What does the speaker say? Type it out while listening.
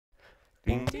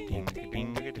Mircha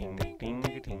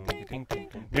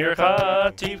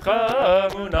tivcha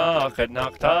munachet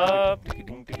nachtav.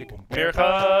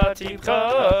 Mircha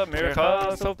tivcha,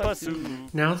 mircha sof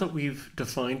pasuk. Now that we've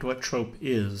defined what trope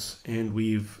is, and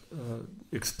we've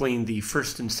explained the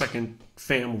first and second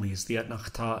families, the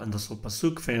etnachta and the sof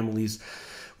pasuk families,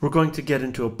 we're going to get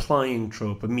into applying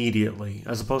trope immediately,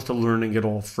 as opposed to learning it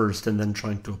all first and then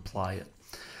trying to apply it.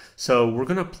 So we're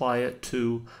going to apply it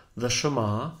to the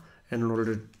Shema, and in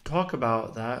order to talk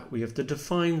about that, we have to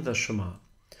define the Shema.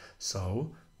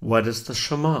 So, what is the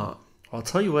Shema? I'll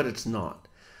tell you what it's not.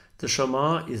 The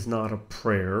Shema is not a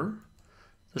prayer.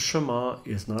 The Shema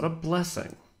is not a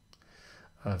blessing.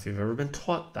 If you've ever been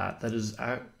taught that, that is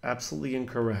absolutely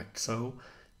incorrect. So,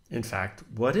 in fact,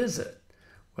 what is it?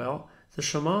 Well, the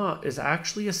Shema is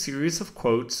actually a series of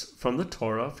quotes from the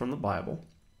Torah, from the Bible.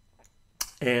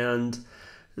 And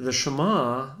the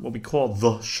Shema, what we call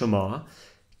the Shema,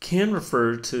 can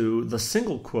refer to the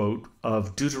single quote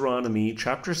of Deuteronomy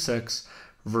chapter 6,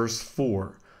 verse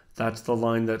 4. That's the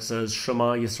line that says,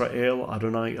 Shema Yisrael,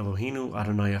 Adonai Eloheinu,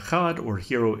 Adonai Echad, or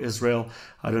Hear, O Israel,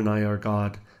 Adonai our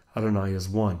God, Adonai is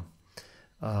one.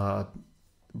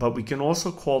 But we can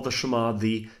also call the Shema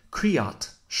the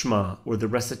Kriyat Shema, or the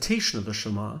recitation of the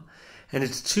Shema, and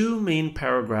it's two main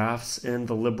paragraphs in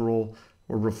the liberal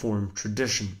or Reformed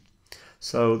tradition.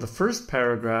 So the first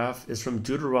paragraph is from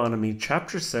Deuteronomy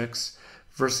chapter 6,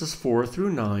 verses 4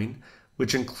 through 9,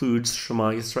 which includes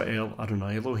Shema Yisrael,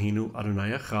 Adonai Eloheinu,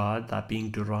 Adonai Echad, that being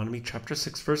Deuteronomy chapter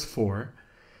 6, verse 4.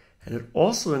 And it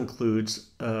also includes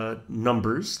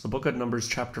Numbers, the book of Numbers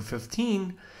chapter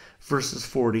 15, verses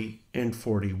 40 and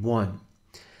 41.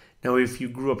 Now, if you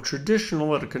grew up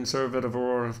traditional at a conservative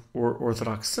or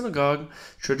Orthodox synagogue,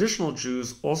 traditional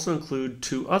Jews also include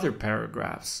two other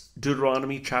paragraphs,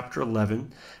 Deuteronomy chapter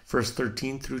 11, verse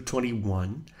 13 through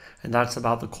 21, and that's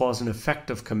about the cause and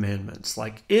effect of commandments.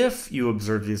 Like, if you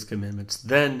observe these commandments,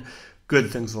 then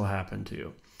good things will happen to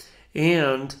you.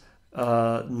 And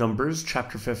Numbers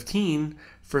chapter 15,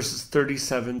 verses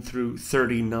 37 through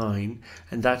 39,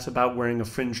 and that's about wearing a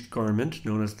fringed garment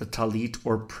known as the talit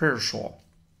or prayer shawl.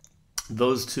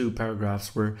 Those two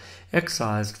paragraphs were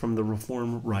excised from the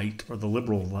Reform rite, or the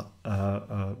liberal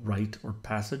rite or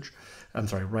passage.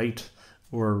 Rite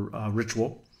or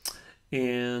ritual.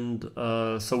 And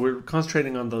so we're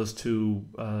concentrating on those two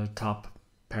top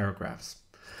paragraphs.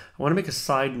 I want to make a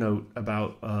side note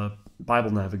about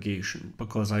Bible navigation,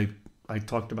 because I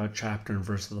talked about chapter and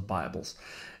verse of the Bible,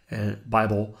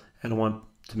 and I want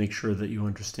to make sure that you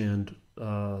understand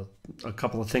a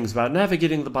couple of things about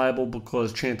navigating the Bible,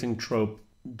 because chanting trope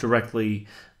directly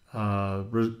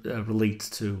relates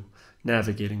to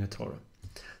navigating a Torah.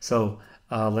 So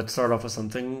let's start off with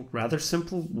something rather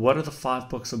simple. What are the 5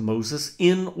 books of Moses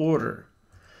in order?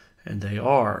 And they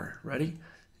are, ready?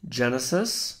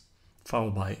 Genesis,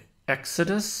 followed by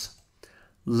Exodus,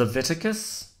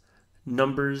 Leviticus,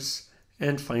 Numbers,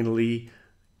 and finally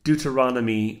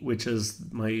Deuteronomy, which is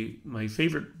my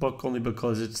favorite book only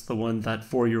because it's the one that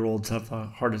 4-year-olds have the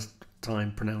hardest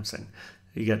time pronouncing.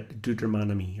 You get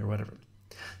Deuteronomy or whatever.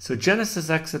 So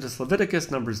Genesis, Exodus, Leviticus,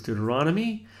 Numbers,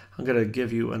 Deuteronomy. I'm going to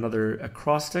give you another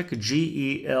acrostic,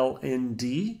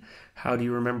 GELND. How do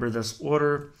you remember this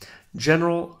order?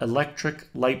 General Electric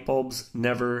Light Bulbs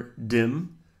never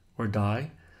dim or die,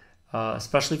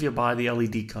 especially if you buy the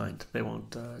LED kind. They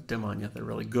won't dim on you. They're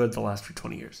really good. They'll last for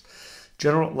 20 years.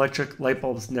 General Electric light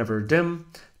bulbs never dim.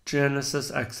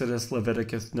 Genesis, Exodus,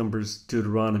 Leviticus, Numbers,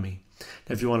 Deuteronomy.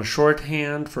 Now, if you want a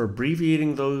shorthand for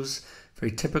abbreviating those,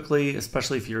 very typically,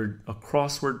 especially if you're a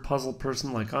crossword puzzle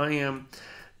person like I am,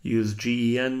 use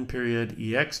GEN period,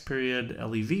 EX period,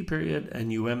 LEV period,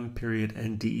 NUM period,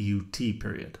 and DEUT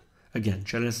period. Again,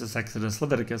 Genesis, Exodus,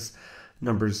 Leviticus,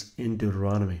 Numbers, and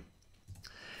Deuteronomy.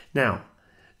 Now,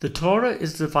 the Torah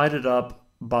is divided up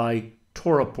by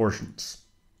Torah portions.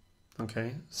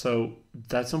 Okay, so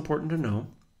that's important to know.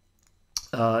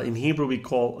 In Hebrew, we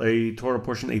call a Torah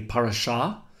portion a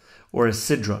parashah or a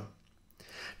sidra.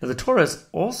 Now, the Torah is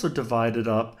also divided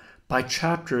up by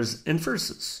chapters and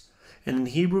verses. And in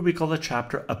Hebrew, we call a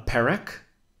chapter a perek,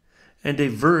 and a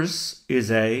verse is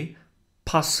a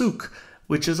pasuk,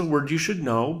 which is a word you should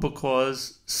know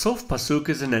because sof pasuk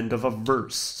is an end of a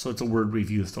verse. So it's a word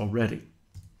we've used already.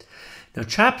 Now,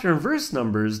 chapter and verse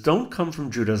numbers don't come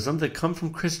from Judaism, they come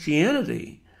from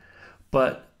Christianity,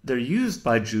 but they're used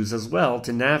by Jews as well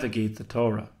to navigate the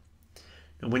Torah.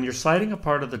 And when you're citing a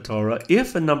part of the Torah,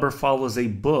 if a number follows a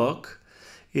book,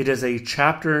 it is a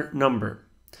chapter number.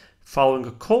 Following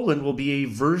a colon will be a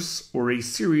verse or a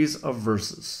series of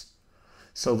verses.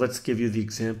 So let's give you the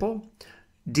example.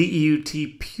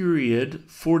 DEUT period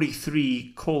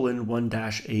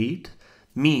 43:1-8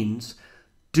 means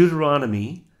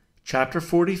Deuteronomy chapter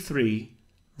 43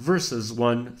 verses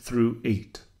 1 through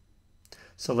 8.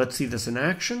 So let's see this in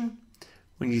action.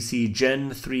 When you see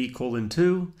Gen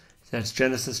 3:2, that's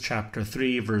Genesis chapter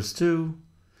 3 verse 2.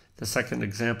 The second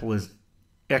example is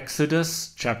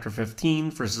Exodus chapter 15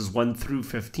 verses 1 through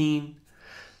 15.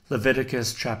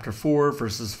 Leviticus chapter 4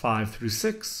 verses 5 through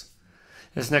 6.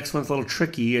 This next one's a little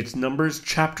tricky. It's Numbers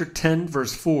chapter 10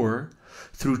 verse 4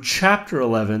 through chapter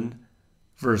 11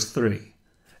 verse 3.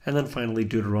 And then finally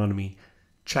Deuteronomy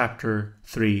chapter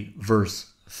 3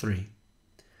 verse 3.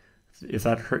 If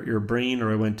that hurt your brain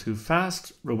or I went too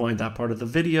fast, rewind that part of the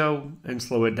video and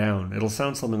slow it down. It'll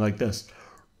sound something like this.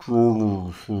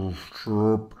 Or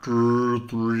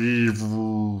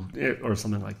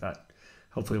something like that.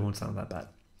 Hopefully it won't sound that bad.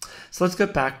 So let's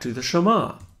get back to the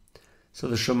Shema. So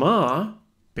the Shema,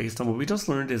 based on what we just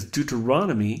learned, is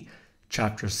Deuteronomy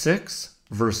chapter 6,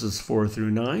 verses 4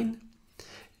 through 9,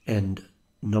 and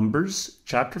Numbers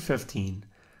chapter 15,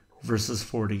 verses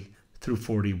 40 through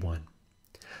 41.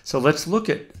 So let's look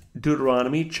at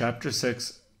Deuteronomy chapter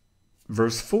 6,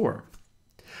 verse 4.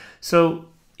 So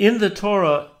in the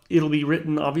Torah, it'll be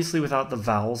written obviously without the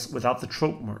vowels, without the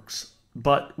trope marks.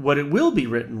 But what it will be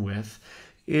written with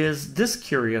is this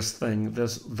curious thing,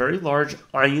 this very large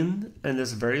ayin and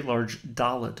this very large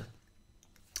daled.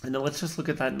 And now let's just look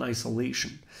at that in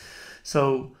isolation.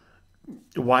 So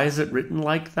why is it written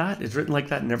like that? It's written like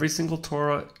that in every single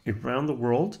Torah around the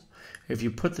world. If you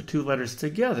put the two letters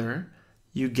together,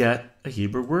 you get a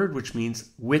Hebrew word which means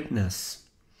witness.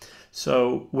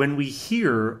 So when we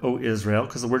hear, O Israel,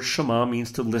 because the word Shema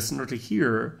means to listen or to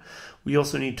hear, we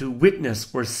also need to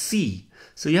witness or see.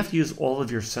 So you have to use all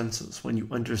of your senses when you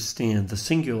understand the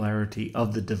singularity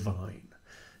of the divine.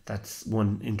 That's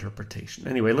one interpretation.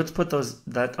 Anyway, let's put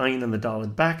that ayin and the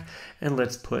daled back, and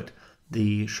let's put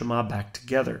the Shema back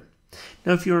together.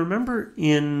 Now, if you remember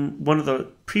in one of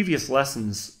the previous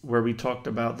lessons where we talked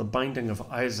about the binding of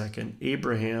Isaac and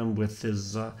Abraham with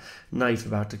his knife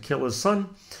about to kill his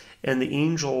son, and the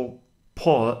angel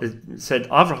said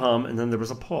Avraham, and then there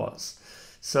was a pause.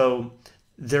 So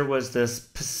there was this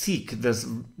pasik, this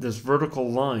vertical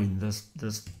line,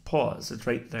 this pause. It's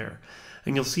right there.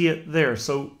 And you'll see it there.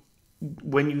 So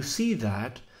when you see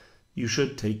that, you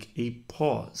should take a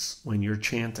pause when you're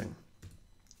chanting.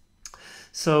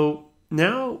 So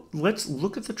now let's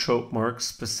look at the trope marks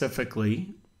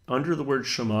specifically. Under the word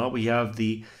Shema, we have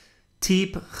the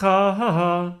tip ha ha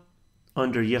ha.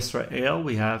 Under Yisrael,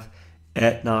 we have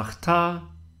et nachta.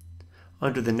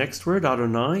 Under the next word,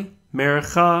 Adonai,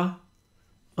 mercha.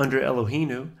 Under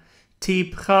Eloheinu,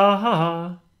 tip ha ha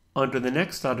ha. Under the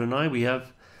next Adonai, we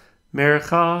have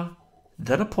mercha,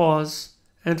 then a pause,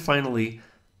 and finally,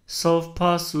 sof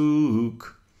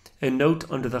pasuk. And note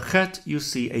under the chet, you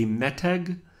see a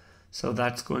meteg, so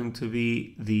that's going to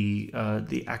be the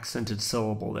accented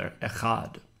syllable there,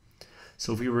 echad.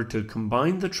 So if we were to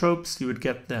combine the tropes, you would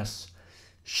get this: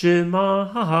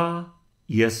 Shema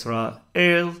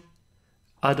Yisrael,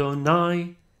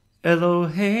 Adonai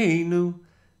Eloheinu,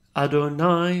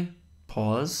 Adonai,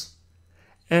 pause,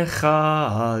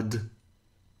 echad.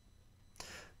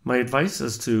 My advice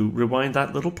is to rewind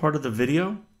that little part of the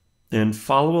video and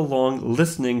follow along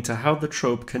listening to how the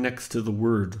trope connects to the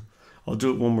word. I'll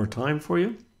do it one more time for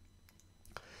you.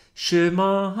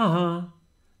 Shema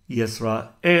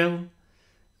Yisrael,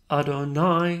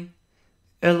 Adonai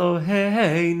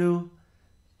Eloheinu,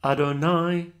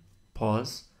 Adonai,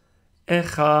 pause,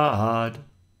 echad.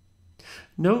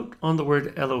 Note on the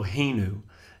word Eloheinu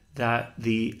that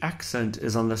the accent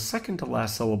is on the second to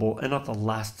last syllable and not the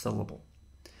last syllable.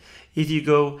 If you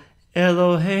go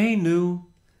Eloheinu,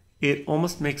 it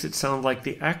almost makes it sound like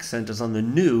the accent is on the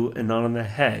nu and not on the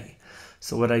hey.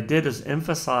 So what I did is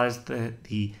emphasize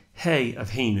the hey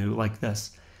of Heinu like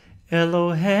this.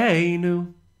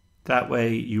 Eloheinu. That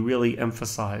way you really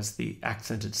emphasize the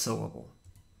accented syllable.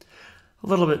 A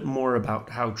little bit more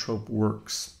about how trope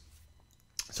works.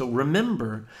 So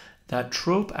remember that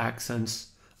trope accents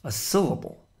a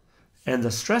syllable, and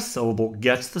the stressed syllable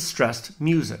gets the stressed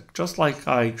music, just like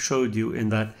I showed you in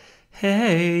that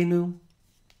Heinu.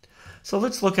 So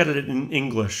let's look at it in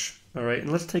English, all right?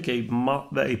 And let's take a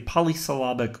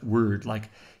polysyllabic word like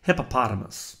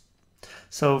hippopotamus.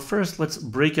 So first, let's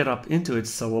break it up into its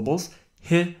syllables.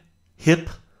 Hip,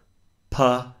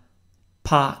 pa,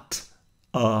 pot,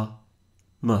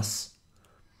 mus.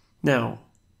 Now,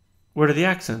 where do the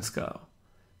accents go?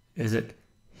 Is it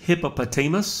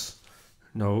hippopotamus?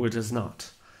 No, it is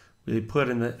not. We put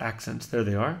in the accents. There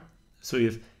they are. So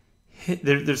you have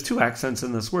there's two accents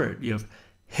in this word. You have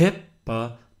hippopotamus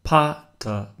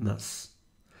hippopotamus.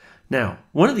 Now,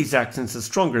 one of these accents is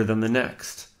stronger than the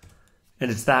next, and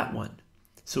it's that one.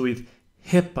 So we've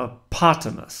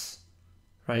hippopotamus,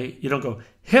 right? You don't go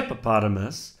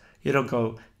hippopotamus. You don't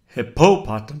go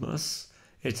hippopotamus.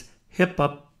 It's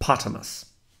hippopotamus.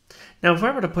 Now, if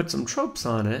I were to put some tropes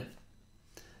on it,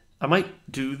 I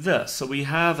might do this. So we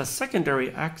have a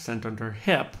secondary accent under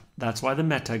hip. That's why the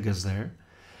meteg is there.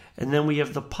 And then we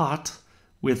have the pot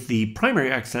with the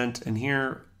primary accent. And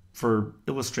here, for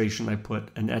illustration, I put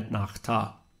an et nach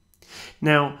ta.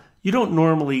 Now, you don't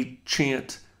normally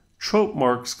chant trope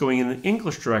marks going in the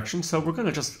English direction, so we're going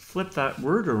to just flip that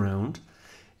word around.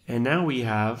 And now we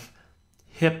have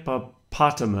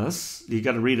hippopotamus. You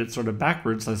got to read it sort of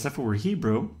backwards as if it were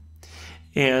Hebrew.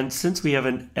 And since we have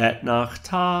an et nach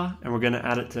ta, and we're going to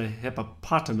add it to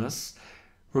hippopotamus,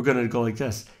 we're going to go like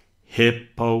this.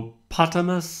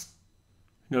 Hippopotamus.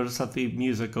 Notice that the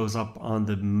music goes up on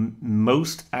the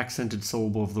most accented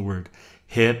syllable of the word.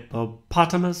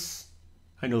 Hippopotamus.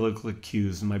 I know they look like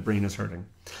cues and my brain is hurting.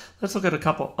 Let's look at a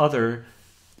couple other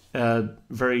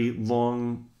very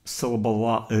long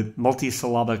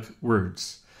multisyllabic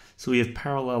words. So we have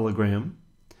parallelogram,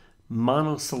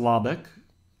 monosyllabic,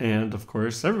 and of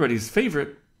course everybody's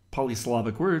favorite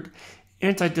polysyllabic word,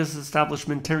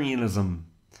 anti-disestablishmentarianism.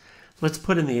 Let's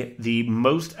put in the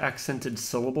most accented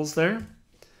syllables there.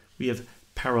 We have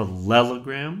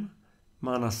parallelogram,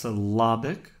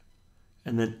 monosyllabic,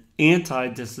 and then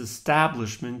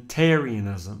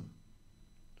anti-disestablishmentarianism,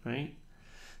 right?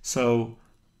 So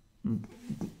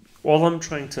all I'm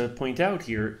trying to point out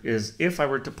here is if I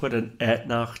were to put an et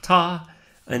nach ta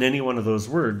in any one of those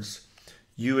words,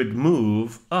 you would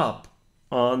move up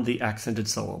on the accented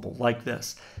syllable like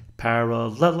this.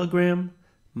 Parallelogram,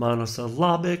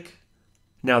 monosyllabic.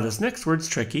 Now this next word's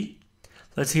tricky.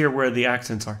 Let's hear where the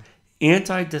accents are.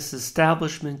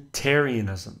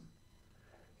 Anti-disestablishmentarianism.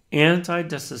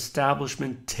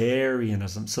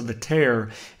 Anti-disestablishmentarianism. So the ter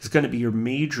is going to be your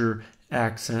major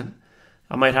accent.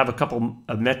 I might have a couple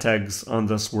of metegs on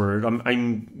this word.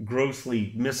 I'm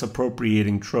grossly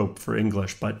misappropriating trope for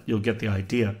English, but you'll get the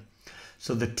idea.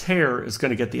 So the ter is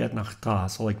going to get the et nach ta.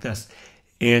 So like this.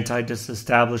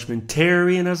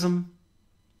 Anti-disestablishmentarianism.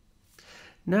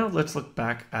 Now let's look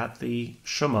back at the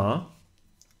Shema.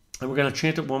 And we're going to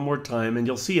chant it one more time. And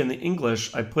you'll see in the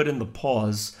English, I put in the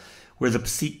pause where the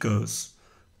psik goes,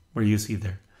 where you see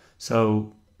there.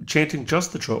 So chanting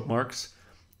just the trope marks.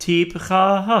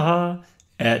 Tipcha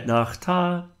et nach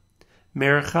ta,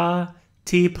 mercha,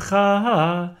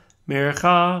 tipcha,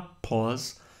 mercha,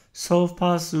 pause, sof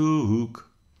pasuk.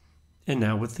 And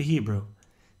now with the Hebrew.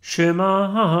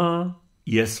 Shema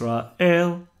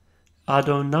Yisrael,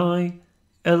 Adonai,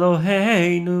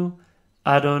 Eloheinu,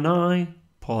 Adonai,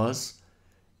 pause,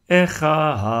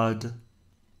 Echad.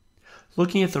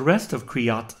 Looking at the rest of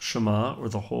Kriyat Shema, or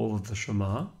the whole of the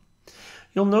Shema,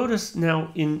 you'll notice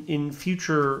now in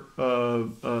future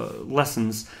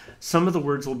lessons, some of the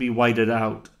words will be whited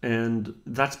out, and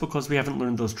that's because we haven't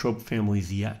learned those trope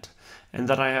families yet, and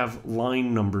that I have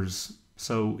line numbers.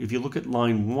 So if you look at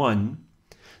line 1,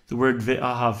 the word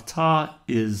ve'ahavta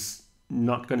is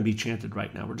not going to be chanted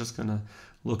right now. We're just going to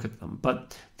look at them.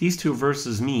 But these two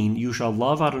verses mean, you shall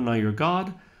love Adonai your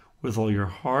God with all your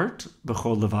heart,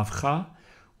 b'chol levavcha,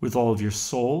 with all of your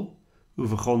soul,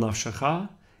 uv'chol nafshecha,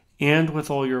 and with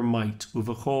all your might,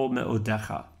 uv'chol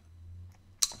me'odecha.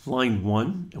 Line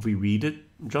 1, if we read it,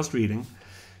 just reading,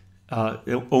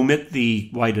 omit the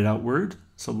whited out word.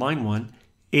 So line 1,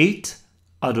 Et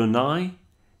Adonai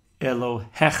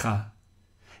Elohecha.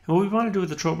 And what we want to do with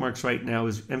the trope marks right now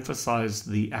is emphasize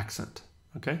the accent.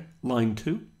 Okay, line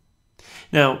 2.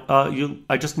 Now,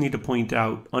 I just need to point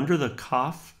out under the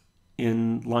kaf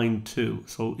in line 2,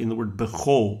 so in the word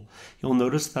bechol, you'll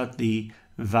notice that the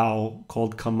vowel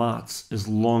called kamatz is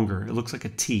longer. It looks like a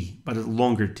T, but a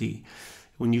longer T.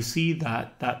 When you see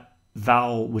that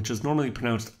vowel, which is normally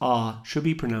pronounced ah, should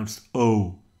be pronounced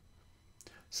o.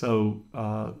 So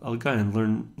I'll go and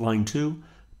learn line 2.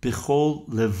 Bechol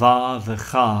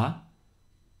levavecha.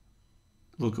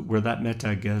 Look at where that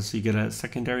metag is. So you get a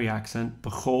secondary accent.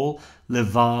 Bechol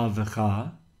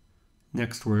levavecha.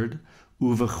 Next word.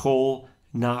 Uvechol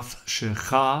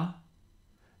nafshecha.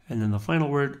 And then the final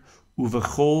word.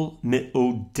 Uvechol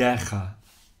me'odecha.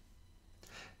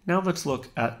 Now let's look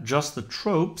at just the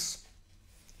tropes.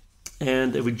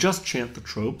 And if we just chant the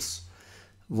tropes,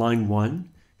 line 1.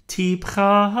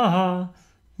 Tipcha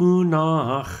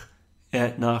munach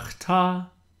et nach ta.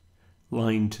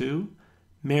 Line 2.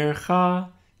 Mercha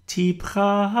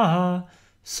tipcha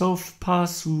sof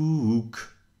pasuk.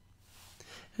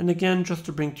 And again, just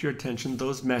to bring to your attention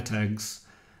those metegs,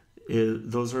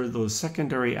 those are those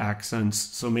secondary accents,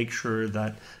 so make sure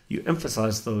that you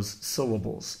emphasize those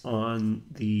syllables. On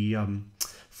the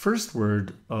first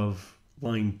word of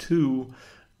line 2,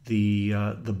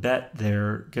 the bet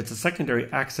there gets a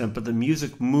secondary accent, but the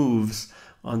music moves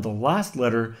on the last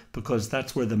letter because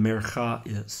that's where the mercha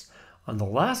is. On the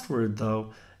last word,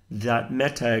 though, that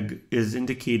meteg is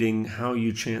indicating how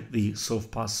you chant the sof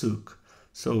pasuk.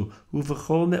 So,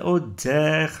 uvechol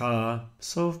me'odecha,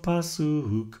 sof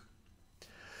pasuk.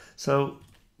 So,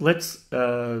 let's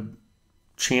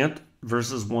chant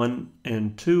verses 1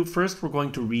 and 2. First, we're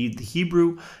going to read the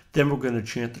Hebrew, then we're going to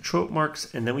chant the trope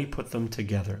marks, and then we put them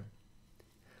together.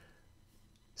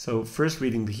 So, first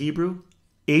reading the Hebrew.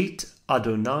 Et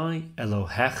Adonai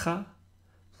Elohecha,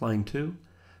 line 2.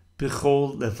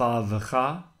 B'chol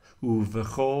levavecha,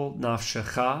 uvechol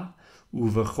nafshecha,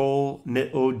 uvechol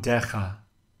me'odecha.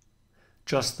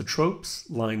 Just the tropes,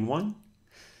 line 1.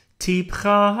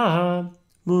 Tipcha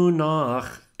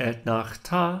munach et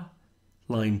nachta,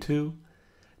 line 2.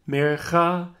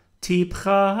 Mercha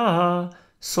tipcha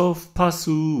sof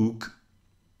pasuk.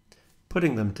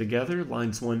 Putting them together,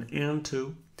 lines 1 and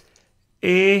 2.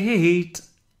 Et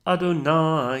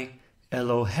Adonai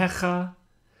Elohecha,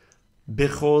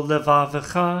 b'chol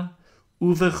levavecha,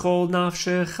 uvechol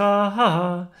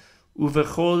nafshecha,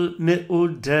 uvechol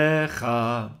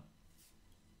me'odecha.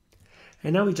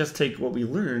 And now we just take what we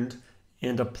learned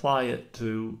and apply it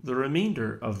to the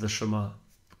remainder of the Shema,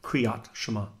 Kriyat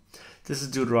Shema. This is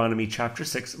Deuteronomy chapter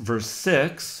 6, verse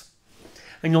 6.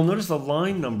 And you'll notice the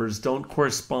line numbers don't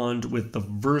correspond with the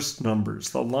verse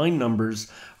numbers. The line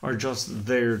numbers are just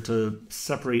there to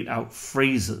separate out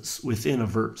phrases within a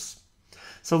verse.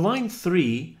 So line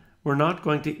 3, we're not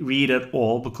going to read at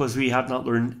all because we have not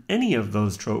learned any of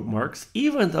those trope marks,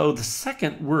 even though the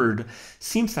second word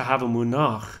seems to have a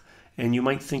munach, and you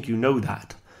might think you know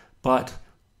that. But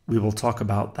we will talk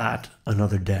about that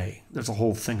another day. There's a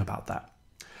whole thing about that.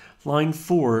 Line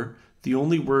 4, the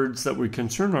only words that we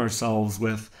concern ourselves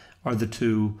with are the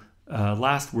two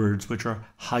last words, which are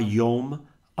hayom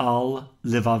al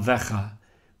levavecha,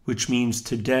 which means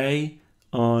today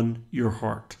on your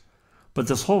heart. But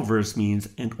this whole verse means,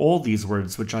 and all these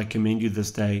words which I command you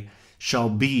this day shall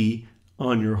be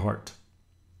on your heart.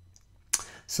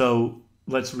 So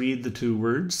let's read the two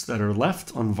words that are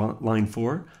left on line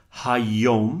 4.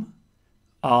 Hayom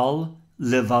al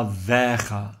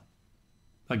levavecha.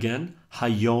 Again,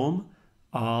 hayom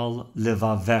al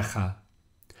levavecha.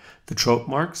 The trope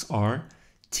marks are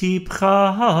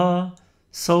tipcha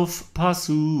sof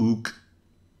pasuk.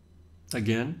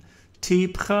 Again,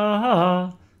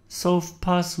 tipcha sof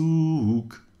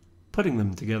pasuk. Putting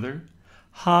them together.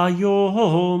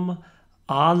 Hayom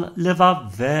al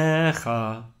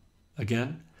levavecha.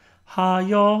 Again,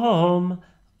 hayom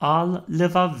al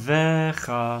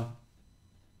levavecha.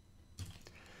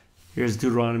 Here's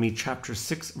Deuteronomy chapter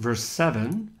 6, verse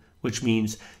 7, which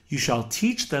means, you shall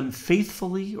teach them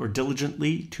faithfully or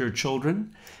diligently to your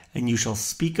children, and you shall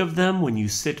speak of them when you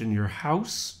sit in your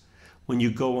house, when you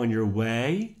go on your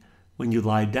way, when you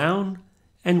lie down,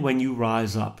 and when you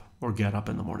rise up or get up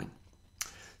in the morning.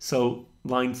 So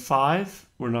line 5,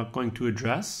 we're not going to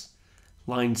address.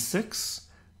 Line 6,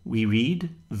 we read,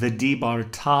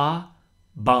 V'dibarta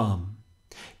bam.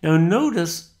 Now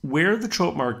notice where the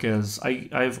trope mark is.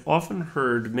 I've often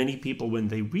heard many people, when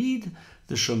they read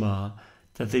the Shema,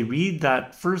 that they read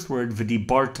that first word,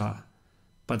 V'dibarta,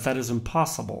 but that is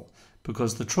impossible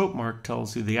because the trope mark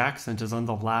tells you the accent is on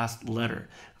the last letter,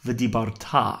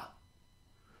 V'dibarta,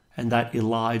 and that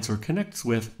elides or connects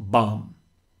with bam.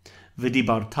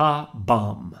 V'dibarta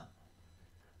bam.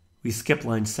 We skip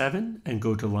line 7 and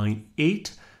go to line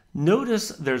 8. Notice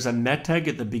there's a meteg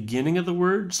at the beginning of the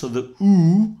word, so the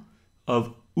u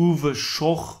of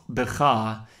uveshoch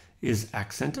becha is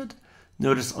accented.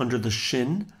 Notice under the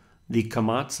shin, the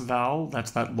kamatz vowel,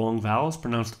 that's that long vowel, is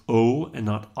pronounced o and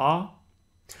not a.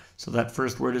 So that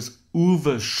first word is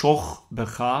uveshoch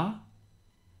becha,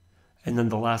 and then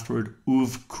the last word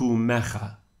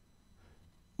uvkumecha.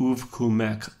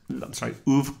 Uvkumecha.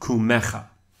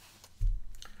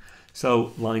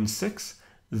 So line 6,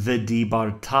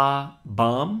 V'dibarta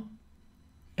bam,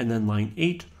 and then line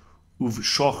 8,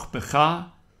 uvshoch becha,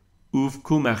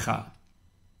 uvkumecha.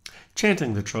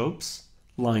 Chanting the tropes,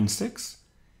 line 6,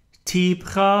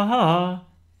 tipcha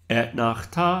et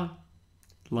nachta,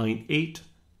 line 8,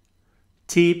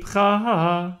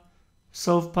 tipcha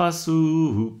sof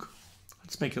pasuk.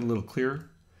 Let's make it a little clearer.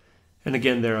 And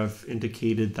again, there I've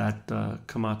indicated that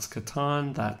kamatz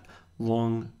katan, that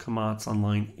long kamatz on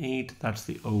line 8, that's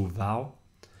the O vowel.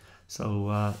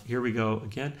 So here we go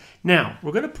again. Now,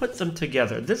 we're going to put them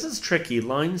together. This is tricky.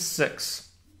 Line 6.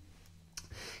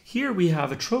 Here we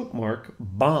have a trope mark,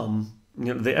 bam,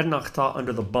 the etnachta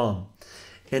under the bam.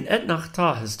 And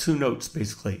etnachta has two notes,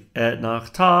 basically.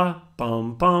 Etnachta,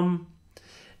 bam, bam.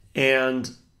 And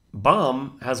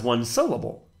bam has one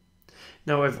syllable.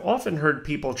 Now, I've often heard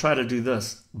people try to do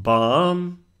this.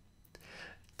 Bam.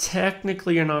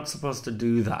 Technically, you're not supposed to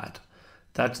do that.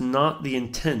 That's not the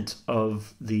intent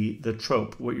of the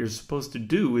trope. What you're supposed to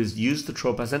do is use the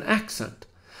trope as an accent.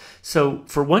 So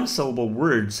for one-syllable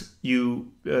words,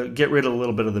 you get rid of a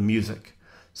little bit of the music.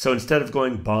 So instead of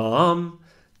going bam,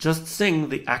 just sing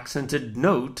the accented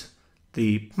note,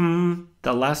 the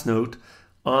last note,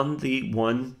 on the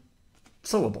one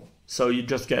syllable. So you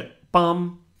just get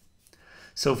bam.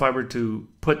 So if I were to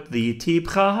put the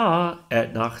tibcha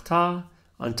etnachta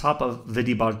on top of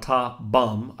vidibarta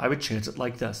bam, I would chant it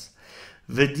like this.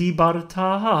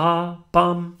 Vidibarta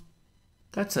bam.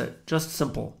 That's it. Just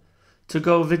simple. To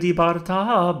go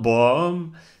vidibarta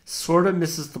bam sort of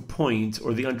misses the point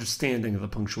or the understanding of the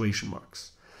punctuation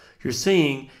marks. You're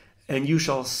saying, and you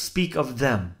shall speak of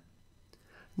them.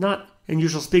 Not, and you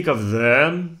shall speak of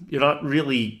them. You're not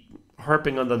really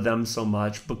harping on the them so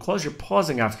much. Because you're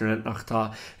pausing after an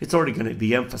etnachta, it's already going to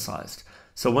be emphasized.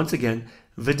 So once again,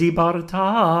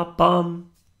 vidibarta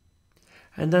bam.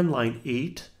 And then line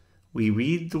 8, we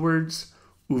read the words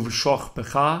uvshoch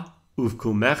becha,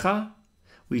 uvkumecha.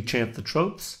 We chant the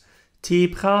tropes.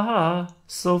 Tibcha,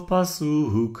 sof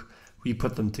pasuk. We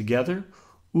put them together.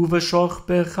 Uvshoch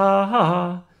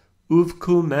becha,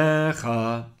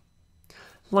 uvkumecha.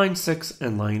 Line 6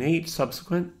 and line 8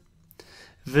 subsequent.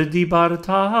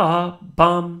 Vidibarta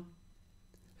bam.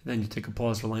 Then you take a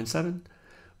pause for line 7.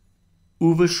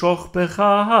 Uvshoch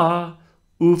becha,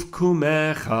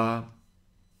 uvkumecha.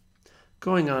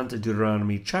 Going on to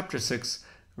Deuteronomy chapter 6,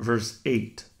 verse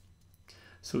 8.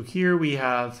 So here we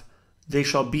have, they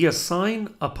shall be a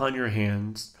sign upon your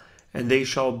hands, and they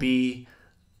shall be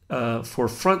for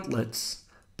frontlets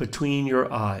between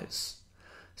your eyes.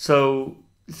 So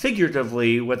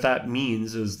figuratively, what that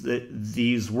means is that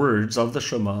these words of the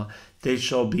Shema, they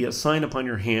shall be a sign upon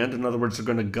your hand. In other words, they're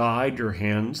going to guide your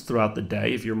hands throughout the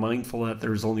day. If you're mindful that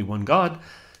there's only one God,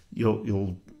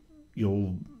 you'll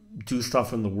do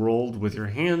stuff in the world with your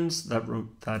hands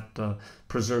that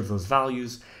preserve those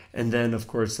values. And then, of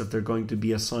course, if they're going to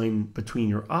be a sign between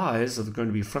your eyes, if they're going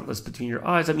to be frontlets between your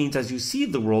eyes, that means as you see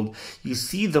the world, you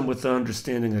see them with the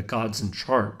understanding that God's in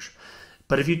charge.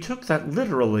 But if you took that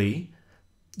literally,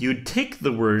 you'd take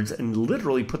the words and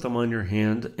literally put them on your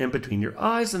hand and between your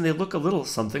eyes, and they look a little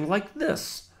something like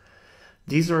this.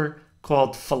 These are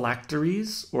called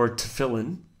phylacteries or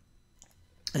tefillin.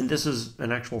 And this is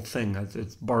an actual thing.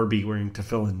 It's Barbie wearing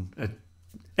tefillin.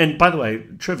 And by the way,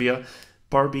 trivia,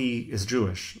 Barbie is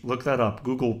Jewish. Look that up.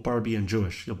 Google Barbie and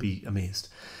Jewish. You'll be amazed.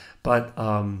 But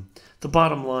the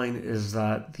bottom line is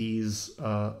that these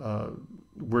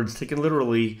words taken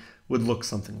literally would look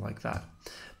something like that.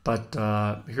 But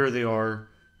here they are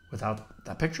without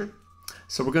that picture.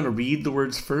 So we're going to read the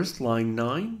words first. Line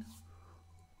 9.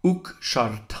 Uk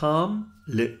shartam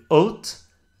leot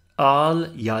al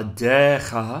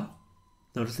yadecha.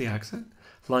 Notice the accent.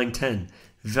 Line 10.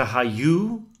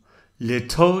 V'hayu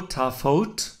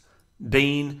letotafot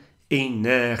bein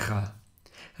einecha.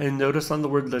 And notice on the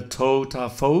word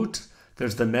letotafot,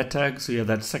 there's the metag, so you have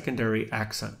that secondary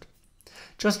accent.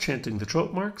 Just chanting the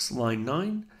trope marks. Line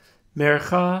 9.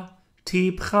 Mercha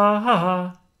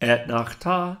tibcha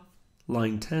etnachta.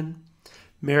 Line 10.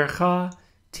 Mercha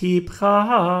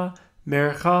tibcha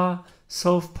mercha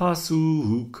sof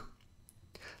pasuk.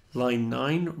 Line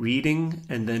 9, reading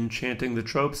and then chanting the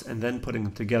tropes and then putting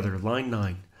them together. Line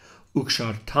 9.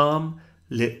 Ukshartam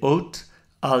leot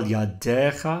al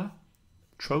yadecha.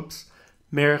 Tropes.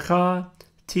 Mercha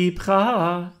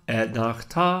tibcha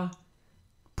etnachta.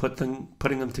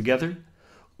 Putting them together.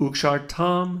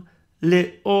 Ukshartam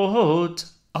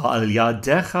leot al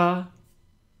yadecha.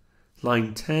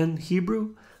 Line 10,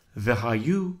 Hebrew.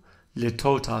 V'hayu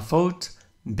letotafot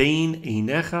bein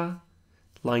einecha.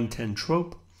 Line 10,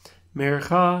 trope.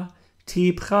 Mercha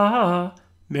tibcha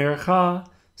mercha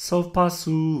sof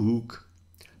pasuk.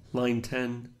 Line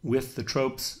 10, with the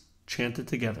tropes chanted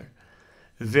together.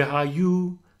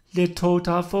 V'hayu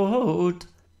letotafot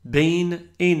bein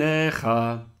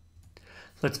einecha.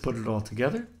 Let's put it all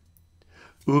together.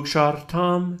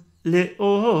 Ukshartam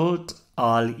leot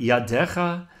al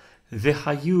yadecha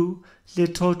v'hayu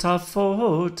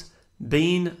letotafot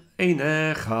bein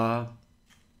einecha.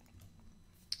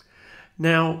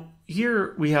 Now,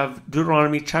 here we have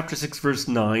Deuteronomy chapter 6, verse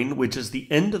 9, which is the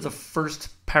end of the first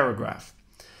paragraph.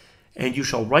 And you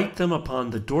shall write them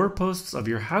upon the doorposts of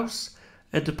your house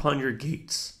and upon your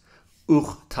gates.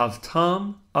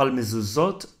 Uchtavtam al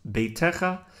mezuzot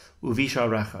beitecha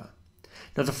uvisharecha.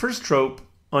 Now the first trope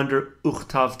under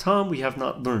Uchtavtam we have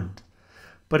not learned.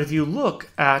 But if you look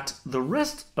at the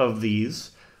rest of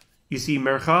these, you see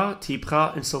Mercha,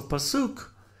 Tipcha, and Sof Pasuk.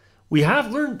 We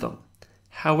have learned them.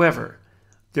 However,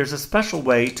 there's a special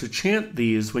way to chant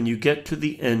these when you get to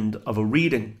the end of a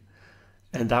reading.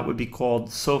 And that would be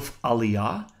called Sof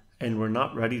Aliyah. And we're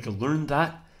not ready to learn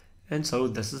that. And so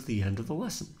this is the end of the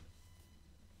lesson.